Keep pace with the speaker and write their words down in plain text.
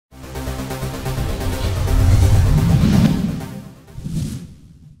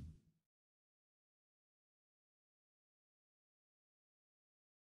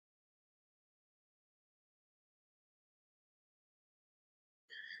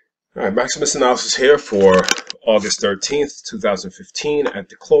All right, Maximus Analysis here for August 13th, 2015 at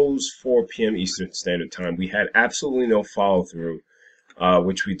the close, 4 p.m. Eastern Standard Time. We had absolutely no follow through,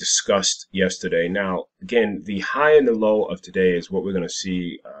 which we discussed yesterday. Now, again, the high and the low of today is what we're going to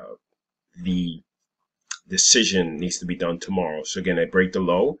see. The decision needs to be done tomorrow. So again, they break the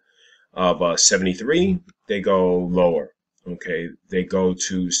low of 73, they go lower. Okay, they go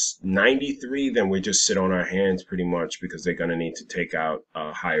to 93, then we just sit on our hands pretty much because they're going to need to take out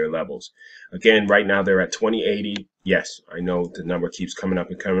higher levels. Again, right now they're at 2080. Yes, I know the number keeps coming up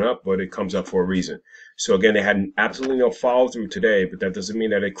and coming up, but it comes up for a reason. So again, they had absolutely no follow through today, but that doesn't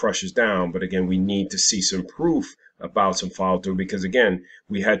mean that it crushes down. But again, we need to see some proof about some follow through because again,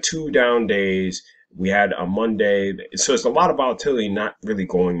 we had 2 down days. We had a Monday, so it's a lot of volatility not really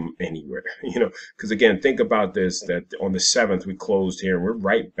going anywhere, because again, think about this, that on the 7th we closed here and we're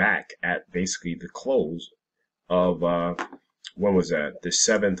right back at basically the close of, when was that? The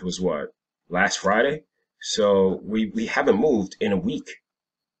 7th was what? Last Friday? So we haven't moved in a week,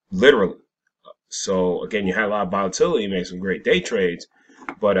 literally. So again, you had a lot of volatility, made some great day trades,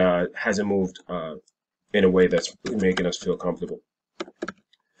 but hasn't moved in a way that's making us feel comfortable.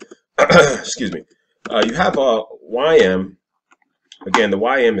 Excuse me. You have YM. Again, the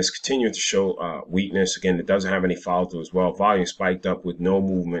YM is continuing to show weakness. Again, it doesn't have any follow through as well. Volume spiked up with no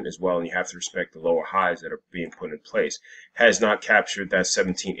movement as well, and you have to respect the lower highs that are being put in place. Has not captured that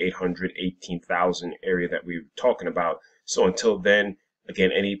 17,800, 18,000 area that we were talking about. So until then,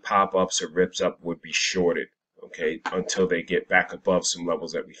 again, any pop-ups or rips up would be shorted. Okay, until they get back above some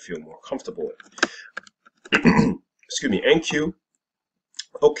levels that we feel more comfortable with. Excuse me, NQ.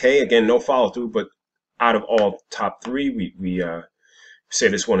 Okay, again, no follow through, but out of all top 3, we say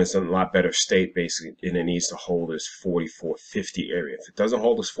this one is in a lot better state basically, and it needs to hold this 4450 area. If it doesn't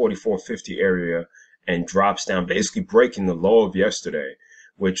hold this 4450 area and drops down, basically breaking the low of yesterday,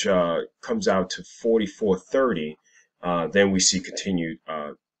 which comes out to 4430, then we see continued.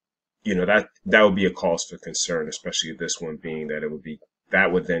 That would be a cause for concern, especially this one being that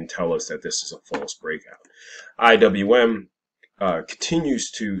that would then tell us that this is a false breakout. IWM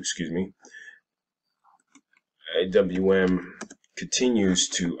continues to, IWM continues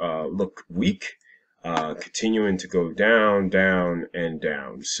to look weak, continuing to go down, down, and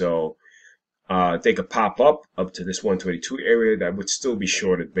down. So they could pop up to this 122 area. That would still be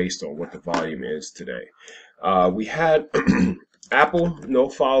shorted based on what the volume is today. We had Apple, no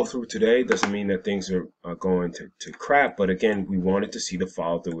follow through today. Doesn't mean that things are going to crap, but again, we wanted to see the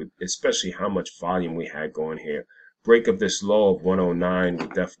follow through, especially how much volume we had going here. Break of this low of 109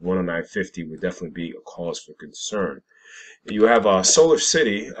 would 109.50 would definitely be a cause for concern. You have Solar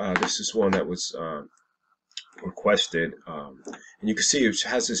City. This is one that was requested, and you can see it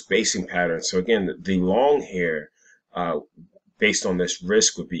has this basing pattern. So again, the long here, based on this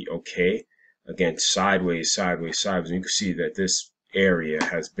risk, would be okay. Again, sideways, sideways, sideways. And you can see that this area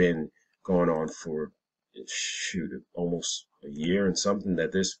has been going on for almost a year and something,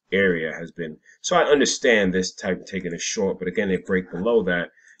 that this area has been. So I understand this type of taking it short, but again, they break below that.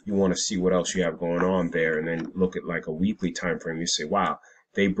 You want to see what else you have going on there, and then look at like a weekly time frame. You say, wow,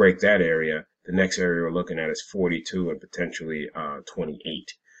 they break that area. The next area we're looking at is 42 and potentially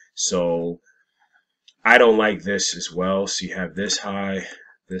 28. So I don't like this as well. So you have this high,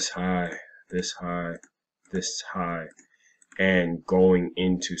 this high, this high, this high, and going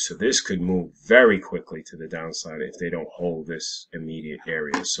into, so this could move very quickly to the downside if they don't hold this immediate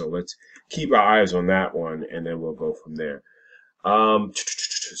area. So let's keep our eyes on that one, and then we'll go from there.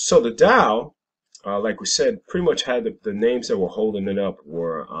 So the Dow, like we said, pretty much had the names that were holding it up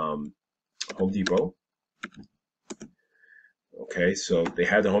were Home Depot. Okay, so they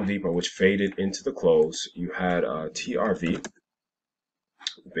had the Home Depot, which faded into the close. You had TRV.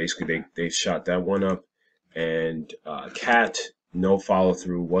 Basically, they shot that one up. And CAT, no follow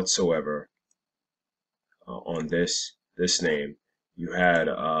through whatsoever on this name. You had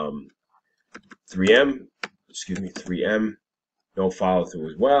 3M, no follow through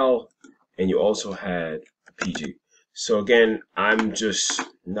as well, and you also had PG. So again, I'm just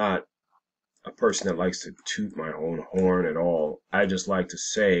not a person that likes to toot my own horn at all. I just like to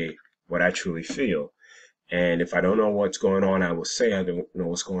say what I truly feel. And if I don't know what's going on, I will say I don't know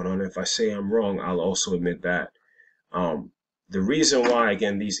what's going on. If I say I'm wrong, I'll also admit that. The reason why,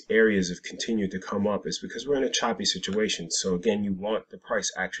 again, these areas have continued to come up is because we're in a choppy situation. So again, you want the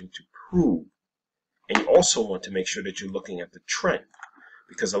price action to prove. And you also want to make sure that you're looking at the trend.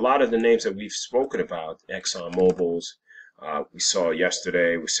 Because a lot of the names that we've spoken about, ExxonMobil's, we saw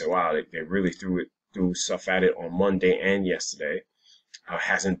yesterday, we said, wow, they really threw stuff at it on Monday and yesterday.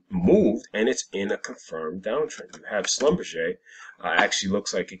 hasn't moved, and it's in a confirmed downtrend. You have Schlumberger, actually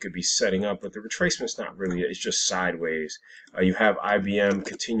looks like it could be setting up, but the retracement's not really, it's just sideways. You have IBM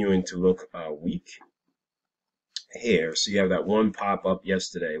continuing to look weak here. So you have that one pop up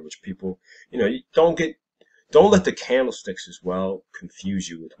yesterday, which people, you don't let the candlesticks as well confuse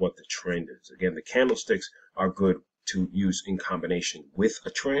you with what the trend is. Again, the candlesticks are good to use in combination with a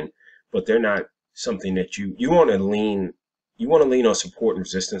trend, but they're not something that you want to lean. You want to lean on support and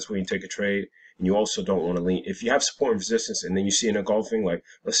resistance when you take a trade, and you also don't want to lean. If you have support and resistance, and then you see an engulfing, like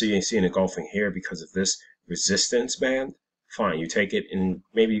let's say you see an engulfing here because of this resistance band, fine, you take it, and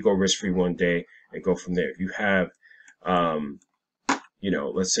maybe you go risk-free one day and go from there. If you have,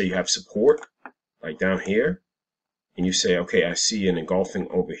 let's say you have support like down here, and you say, okay, I see an engulfing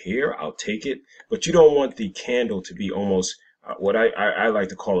over here, I'll take it. But you don't want the candle to be almost what I like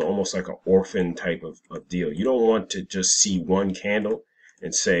to call it almost like an orphan type of deal. You don't want to just see one candle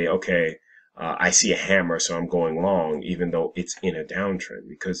and say, okay, I see a hammer, so I'm going long, even though it's in a downtrend.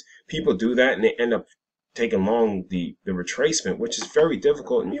 Because people do that and they end up taking long the retracement, which is very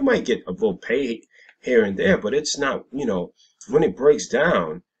difficult. And you might get a little pay here and there, but it's not, when it breaks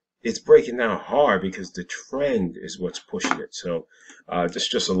down, it's breaking down hard because the trend is what's pushing it. So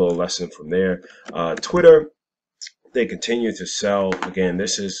just a little lesson from there. Twitter, they continue to sell. Again,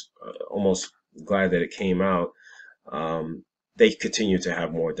 this is almost glad that it came out. They continue to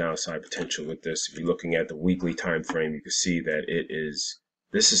have more downside potential with this. If you're looking at the weekly time frame, you can see that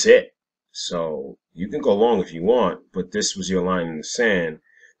this is it. So you can go long if you want, but this was your line in the sand,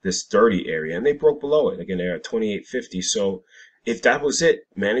 this dirty area, and they broke below it. Again, they're at 28.50. So if that was it,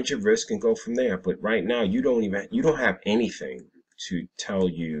 manage your risk and go from there. But right now, you don't have anything to tell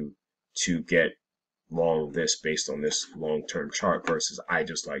you to get long this based on this long-term chart versus I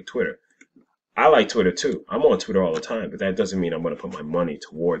just like Twitter. I like Twitter too. I'm on Twitter all the time, but that doesn't mean I'm going to put my money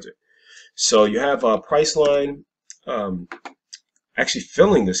towards it. So you have a price line actually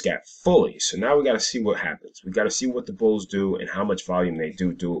filling this gap fully. So now we got to see what happens. We got to see what the bulls do and how much volume they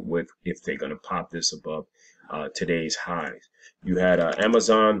do it with if they're going to pop this above today's highs. You had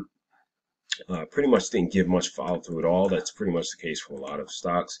Amazon pretty much didn't give much follow through at all. That's pretty much the case for a lot of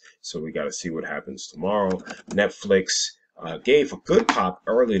stocks. So we got to see what happens tomorrow. Netflix gave a good pop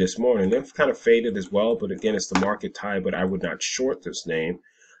early this morning. Then kind of faded as well. But again, it's the market tie, but I would not short this name.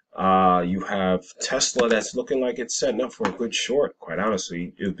 You have Tesla that's looking like it's setting up for a good short. Quite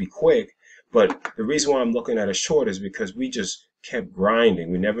honestly, it would be quick. But the reason why I'm looking at a short is because we just kept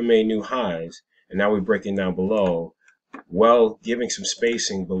grinding. We never made new highs. And now we're breaking down below. Well, giving some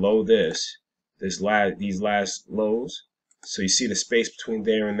spacing below these last lows. So you see the space between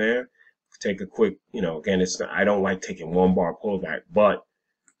there and there. Take a quick, again, I don't like taking one bar pullback, but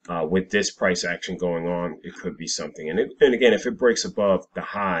with this price action going on, it could be something. And again, if it breaks above the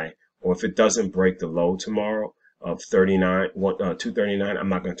high, or if it doesn't break the low tomorrow of 239, I'm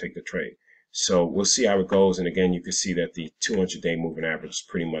not going to take the trade. So we'll see how it goes. And again, you can see that the 200-day moving average has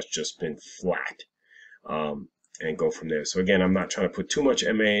pretty much just been flat. And go from there. So again, I'm not trying to put too much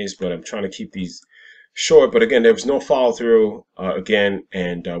MAs, but I'm trying to keep these short. But again, there was no follow through again,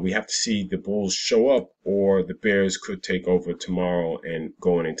 and we have to see the bulls show up, or the bears could take over tomorrow and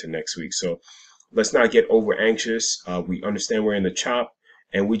going into next week. So let's not get over anxious. We understand we're in the chop,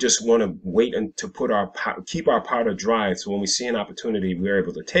 and we just want to wait and to keep our powder dry. So when we see an opportunity, we're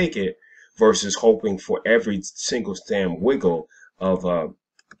able to take it, versus hoping for every single damn wiggle of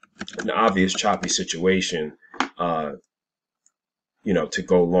an obvious choppy situation. To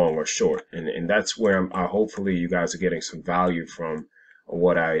go long or short. And that's where hopefully you guys are getting some value from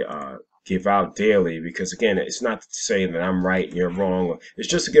what I give out daily, because again, it's not to say that I'm right and you're wrong. It's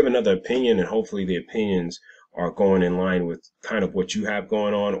just to give another opinion, and hopefully the opinions are going in line with kind of what you have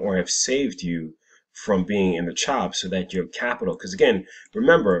going on, or have saved you from being in the chop, so that your capital, because again,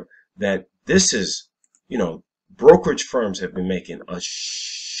 remember that this is, brokerage firms have been making a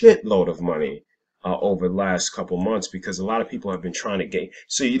shitload of money over the last couple months, because a lot of people have been trying to gain.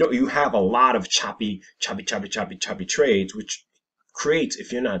 So you have a lot of choppy trades, which creates,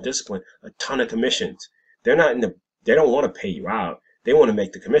 if you're not disciplined, a ton of commissions. They don't want to pay you out. They want to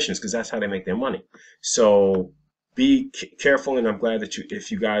make the commissions, because that's how they make their money. So be careful, and I'm glad that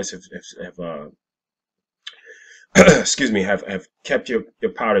if you guys have excuse me, have kept your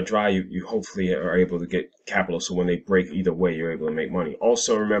powder dry, you hopefully are able to get capital, so when they break either way, you're able to make money.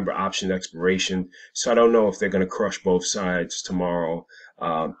 Also, remember option expiration. So I don't know if they're going to crush both sides tomorrow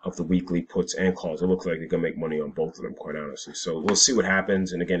of the weekly puts and calls. It looks like they're going to make money on both of them, quite honestly. So we'll see what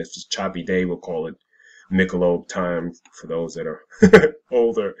happens. And again, it's just a choppy day. We'll call it Michelob time for those that are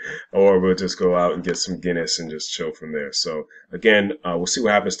older, or we'll just go out and get some Guinness and just chill from there. So again, we'll see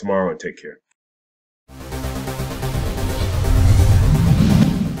what happens tomorrow, and take care.